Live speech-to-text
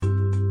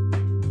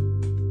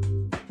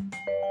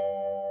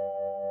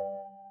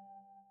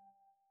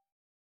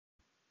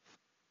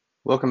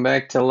Welcome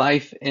back to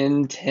Life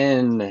in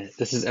 10.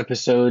 This is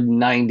episode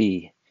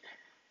 90.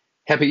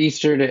 Happy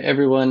Easter to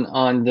everyone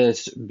on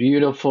this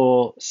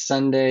beautiful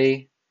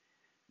Sunday.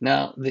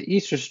 Now, the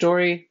Easter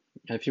story,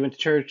 if you went to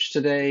church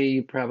today,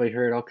 you probably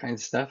heard all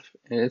kinds of stuff.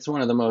 It's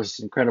one of the most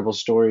incredible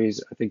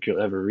stories I think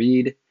you'll ever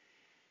read.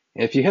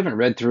 If you haven't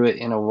read through it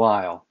in a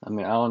while,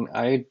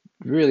 I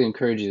really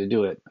encourage you to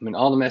do it.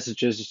 All the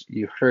messages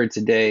you heard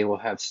today will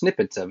have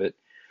snippets of it,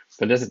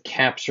 but it doesn't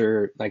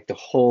capture like the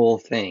whole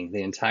thing,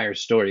 the entire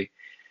story.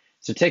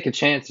 So take a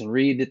chance and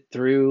read it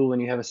through when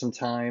you have some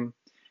time.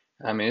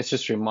 It's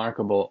just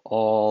remarkable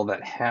all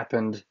that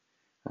happened.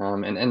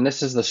 And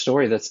this is the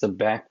story that's the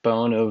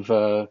backbone of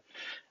a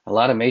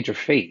lot of major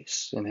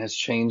faiths and has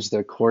changed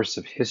the course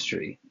of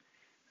history.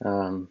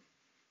 But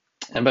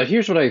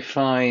here's what I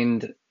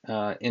find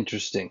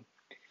interesting.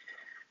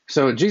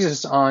 So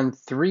Jesus, on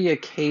 3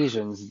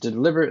 occasions,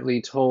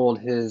 deliberately told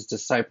his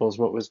disciples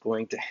what was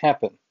going to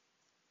happen.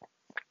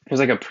 It was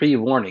like a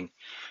pre-warning.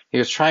 He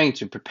was trying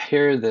to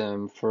prepare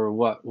them for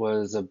what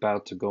was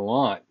about to go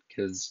on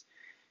because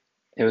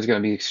it was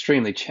going to be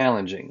extremely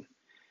challenging.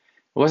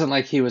 It wasn't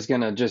like he was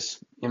going to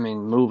just,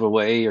 move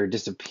away or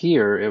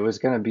disappear. It was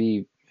going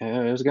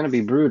to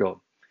be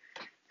brutal.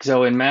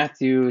 So in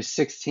Matthew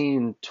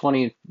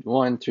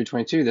 16:21 through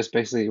 22, that's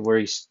basically where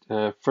he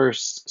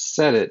first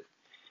said it.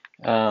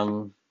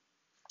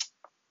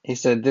 He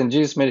said, Then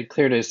Jesus made it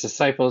clear to his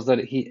disciples that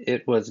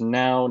it was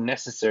now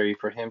necessary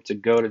for him to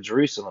go to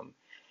Jerusalem,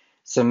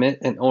 submit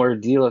an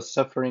ordeal of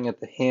suffering at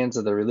the hands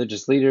of the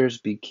religious leaders,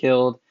 be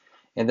killed,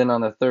 and then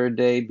on the third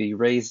day be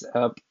raised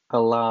up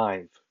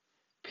alive.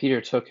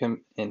 Peter took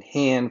him in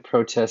hand,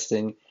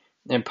 protesting,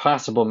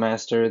 Impossible,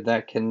 Master,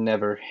 that can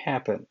never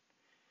happen.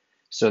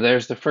 So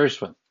there's the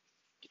first one.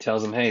 He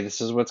tells them, hey,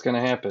 this is what's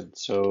going to happen,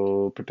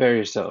 so prepare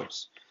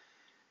yourselves.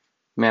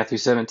 Matthew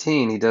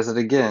 17, he does it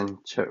again,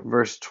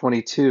 verse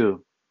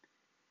 22.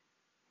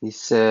 He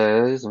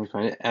says, let me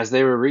find it. As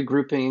they were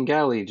regrouping in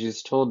Galilee,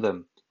 Jesus told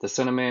them, The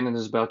Son of Man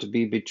is about to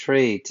be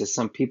betrayed to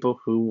some people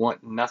who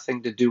want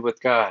nothing to do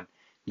with God.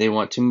 They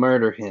want to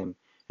murder him.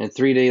 And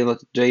 3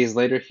 days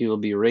later, he will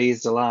be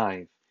raised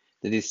alive.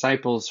 The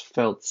disciples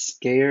felt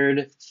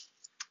scared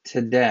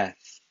to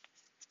death.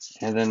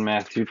 And then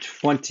Matthew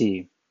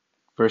 20,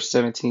 verse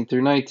 17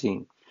 through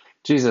 19.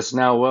 Jesus,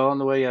 now well on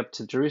the way up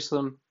to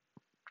Jerusalem,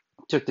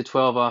 took the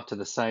 12 off to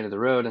the side of the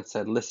road and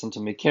said, Listen to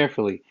me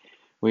carefully.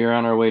 We are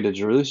on our way to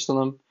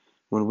Jerusalem.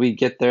 When we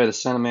get there, the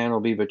Son of Man will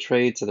be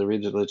betrayed to the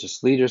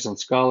religious leaders and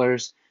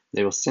scholars.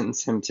 They will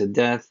sentence him to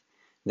death.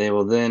 They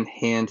will then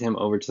hand him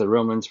over to the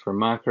Romans for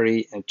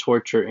mockery and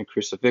torture and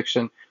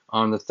crucifixion.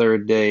 On the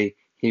third day,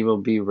 he will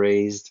be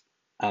raised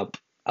up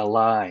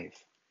alive.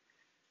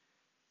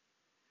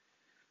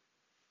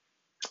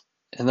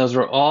 And those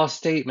were all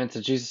statements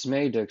that Jesus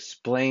made to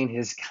explain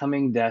his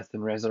coming death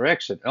and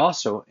resurrection.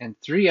 Also, in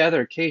 3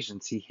 other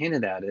occasions, he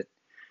hinted at it,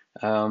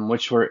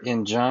 which were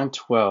in John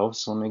 12.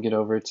 So let me get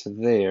over to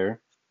there.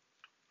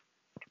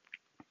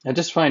 I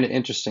just find it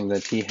interesting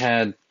that he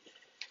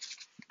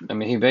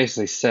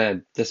basically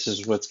said, this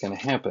is what's going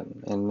to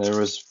happen. And I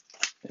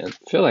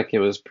feel like it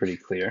was pretty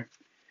clear.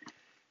 It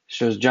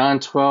shows John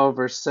 12,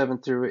 verse 7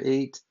 through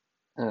 8.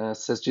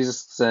 Says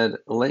Jesus said,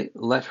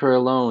 let her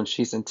alone.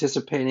 She's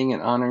anticipating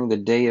and honoring the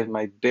day of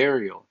my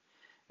burial.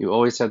 You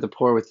always have the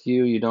poor with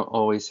you. You don't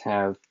always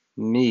have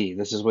me.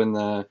 This is when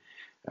the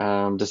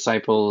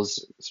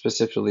disciples,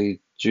 specifically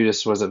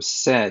Judas, was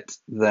upset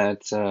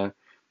that I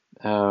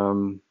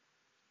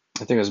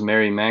think it was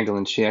Mary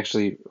Magdalene. She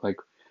actually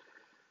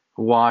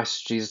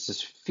washed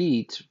Jesus's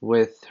feet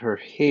with her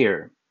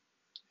hair,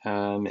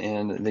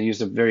 and they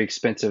used a very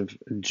expensive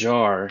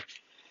jar.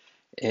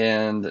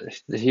 And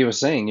he was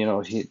saying,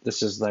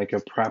 this is like a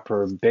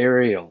proper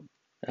burial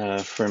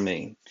for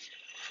me.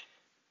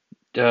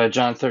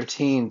 John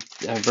 13,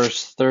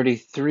 verse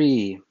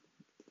 33,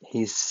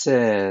 he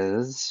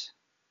says,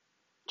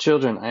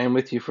 Children, I am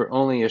with you for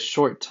only a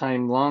short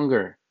time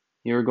longer.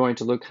 You are going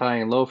to look high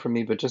and low for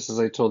me, but just as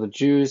I told the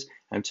Jews,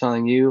 I'm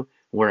telling you,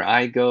 where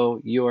I go,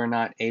 you are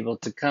not able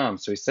to come.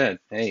 So he said,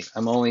 hey,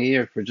 I'm only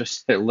here for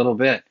just a little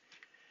bit.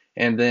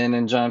 And then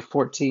in John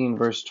 14,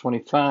 verse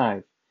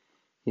 25,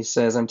 he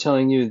says, I'm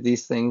telling you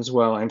these things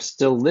while I'm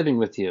still living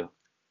with you,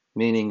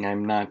 meaning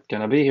I'm not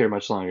going to be here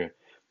much longer.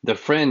 The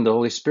friend, the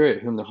Holy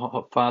Spirit, whom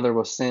the Father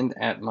will send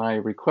at my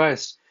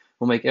request,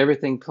 will make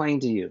everything plain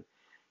to you.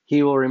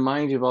 He will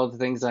remind you of all the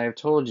things I have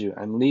told you.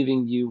 I'm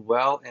leaving you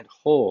well and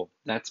whole.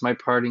 That's my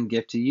parting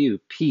gift to you,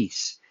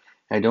 peace.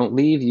 I don't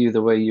leave you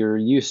the way you're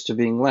used to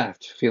being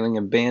left, feeling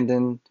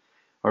abandoned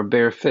or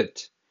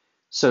barefoot.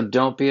 So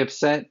don't be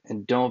upset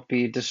and don't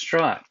be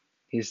distraught.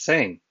 He's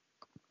saying,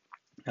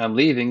 I'm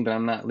leaving, but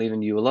I'm not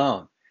leaving you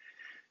alone.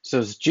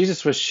 So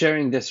Jesus was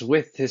sharing this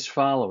with his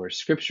followers.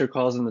 Scripture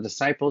calls them the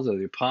disciples or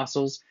the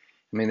apostles.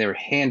 They were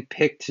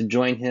handpicked to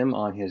join him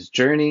on his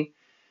journey.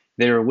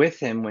 They were with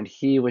him when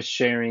he was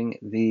sharing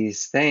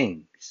these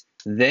things.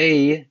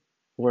 They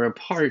were a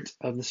part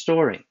of the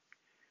story.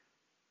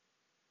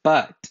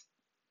 But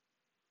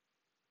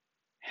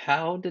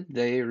how did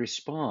they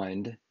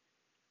respond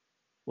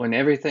when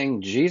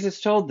everything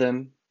Jesus told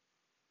them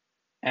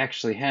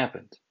actually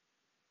happened.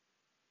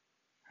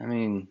 I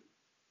mean,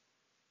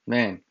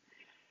 man,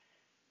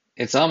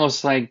 it's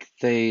almost like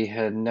they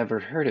had never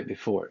heard it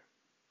before.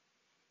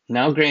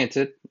 Now,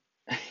 granted,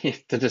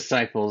 if the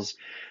disciples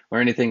were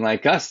anything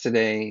like us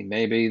today,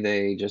 maybe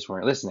they just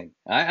weren't listening.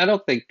 I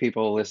don't think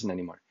people listen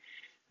anymore.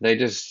 They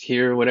just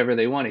hear whatever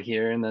they want to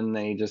hear and then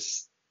they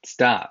just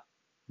stop.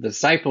 The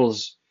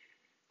disciples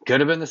could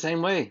have been the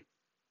same way.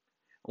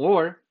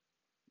 Or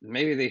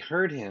maybe they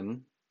heard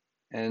him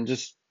and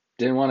just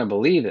didn't want to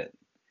believe it.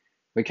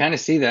 We kind of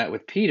see that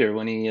with Peter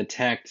when he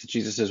attacked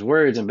Jesus'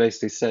 words and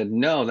basically said,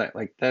 no, that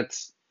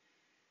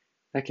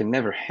can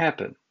never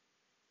happen.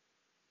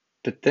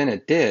 But then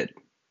it did.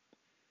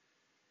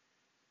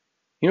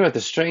 You know what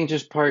the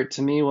strangest part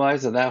to me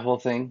was of that whole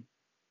thing?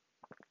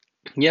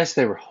 Yes,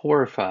 they were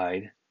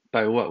horrified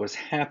by what was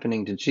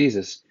happening to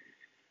Jesus,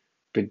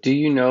 but do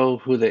you know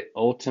who they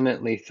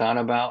ultimately thought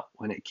about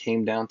when it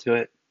came down to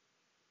it?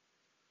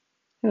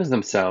 It was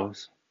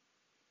themselves.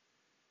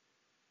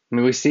 I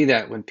mean, we see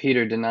that when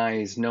Peter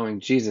denies knowing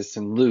Jesus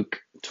in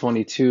Luke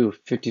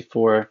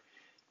 22:54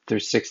 through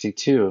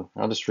 62.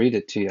 I'll just read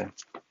it to you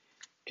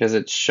because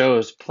it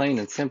shows plain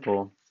and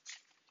simple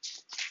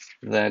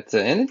that,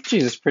 and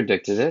Jesus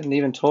predicted it and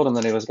even told him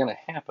that it was going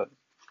to happen.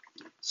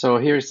 So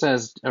here it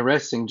says,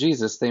 arresting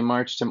Jesus, they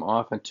marched him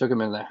off and took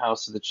him into the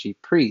house of the chief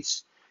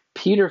priests.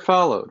 Peter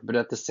followed, but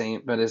at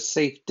a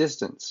safe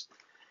distance.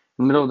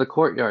 In the middle of the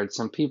courtyard,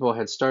 some people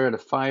had started a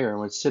fire and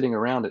were sitting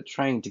around it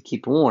trying to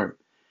keep warm.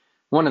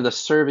 One of the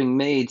serving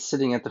maids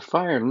sitting at the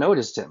fire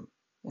noticed him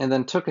and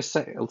then took a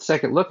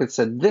second look and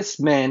said, this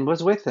man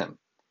was with him.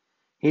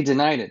 He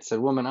denied it, said,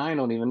 woman, I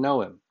don't even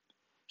know him.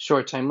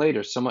 Short time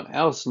later, someone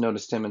else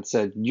noticed him and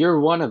said, you're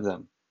one of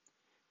them.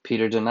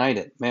 Peter denied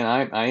it. Man,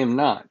 I am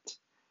not.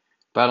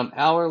 About an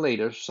hour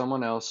later,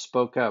 someone else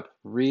spoke up,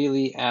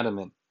 really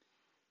adamant.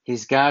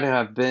 He's got to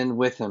have been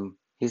with him.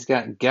 He's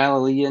got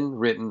Galilean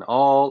written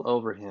all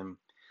over him.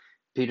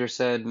 Peter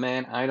said,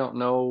 man, I don't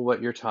know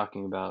what you're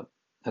talking about.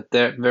 At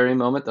that very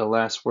moment, the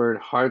last word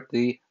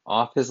hardly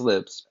off his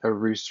lips, a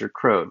rooster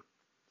crowed.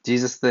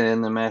 Jesus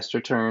then, the master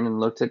turned and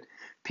looked at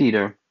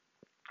Peter,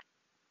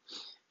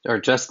 or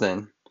just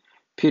then,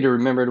 Peter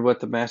remembered what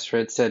the master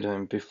had said to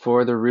him,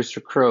 before the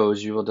rooster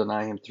crows, you will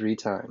deny him 3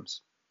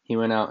 times. He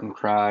went out and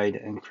cried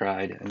and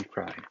cried and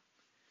cried.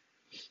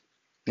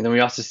 And then we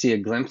also see a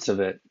glimpse of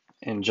it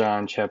in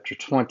John chapter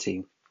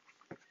 20,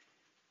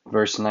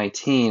 verse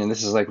 19. And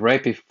this is like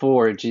right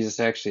before Jesus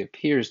actually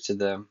appears to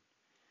them.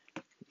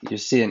 You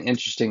see an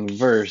interesting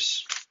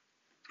verse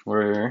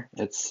where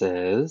it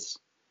says,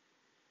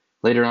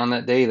 later on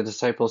that day, the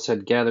disciples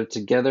had gathered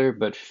together,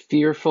 but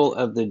fearful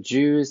of the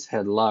Jews,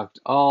 had locked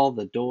all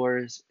the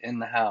doors in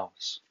the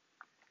house.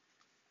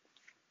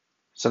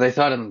 So they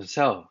thought of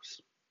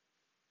themselves.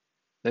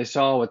 They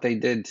saw what they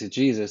did to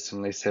Jesus,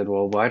 and they said,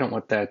 well, I don't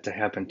want that to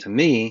happen to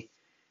me,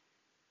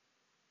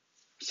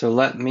 so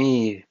let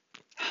me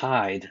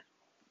hide.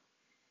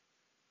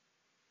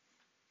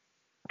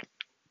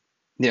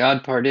 The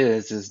odd part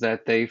is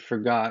that they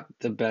forgot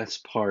the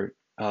best part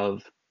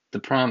of the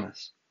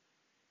promise.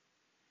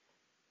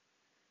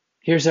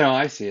 Here's how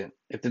I see it.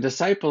 If the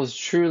disciples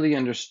truly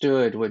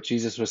understood what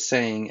Jesus was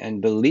saying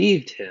and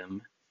believed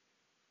him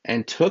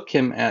and took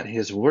him at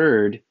his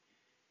word,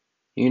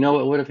 you know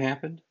what would have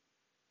happened?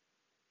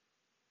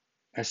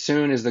 As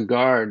soon as the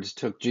guards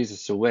took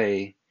Jesus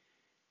away,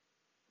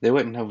 they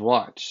wouldn't have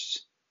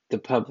watched the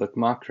public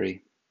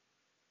mockery.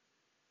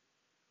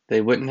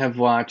 They wouldn't have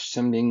watched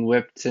him being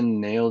whipped and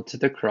nailed to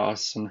the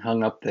cross and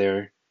hung up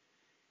there.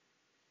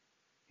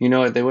 You know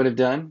what they would have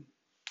done?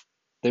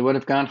 They would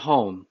have gone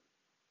home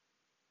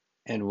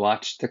and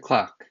watched the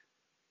clock.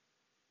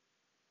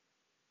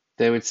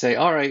 They would say,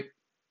 all right,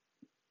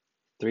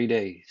 3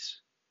 days.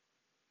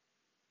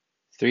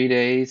 3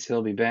 days,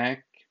 he'll be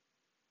back,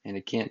 and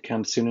it can't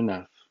come soon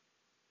enough.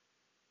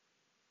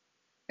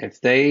 If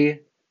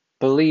they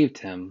believed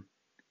him,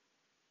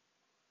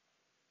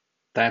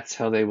 that's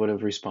how they would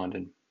have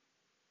responded.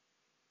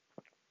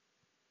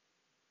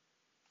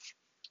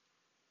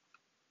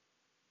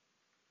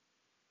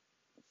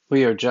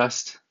 We are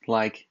just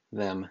like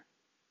them.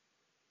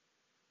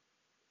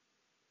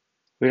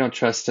 We don't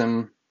trust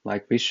him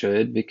like we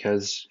should,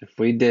 because if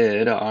we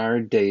did, our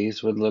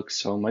days would look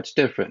so much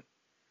different.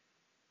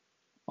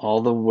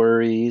 All the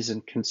worries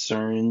and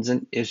concerns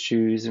and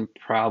issues and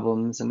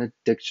problems and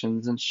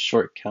addictions and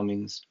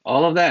shortcomings,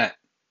 all of that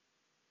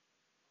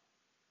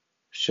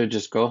should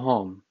just go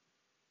home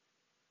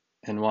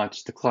and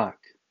watch the clock,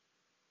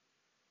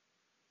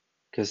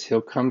 because he'll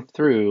come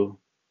through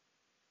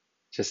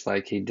just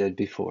like he did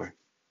before.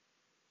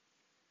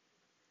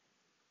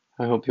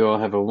 I hope you all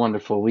have a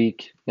wonderful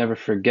week. Never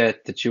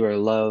forget that you are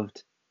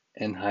loved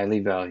and highly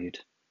valued.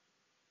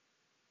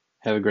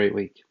 Have a great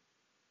week.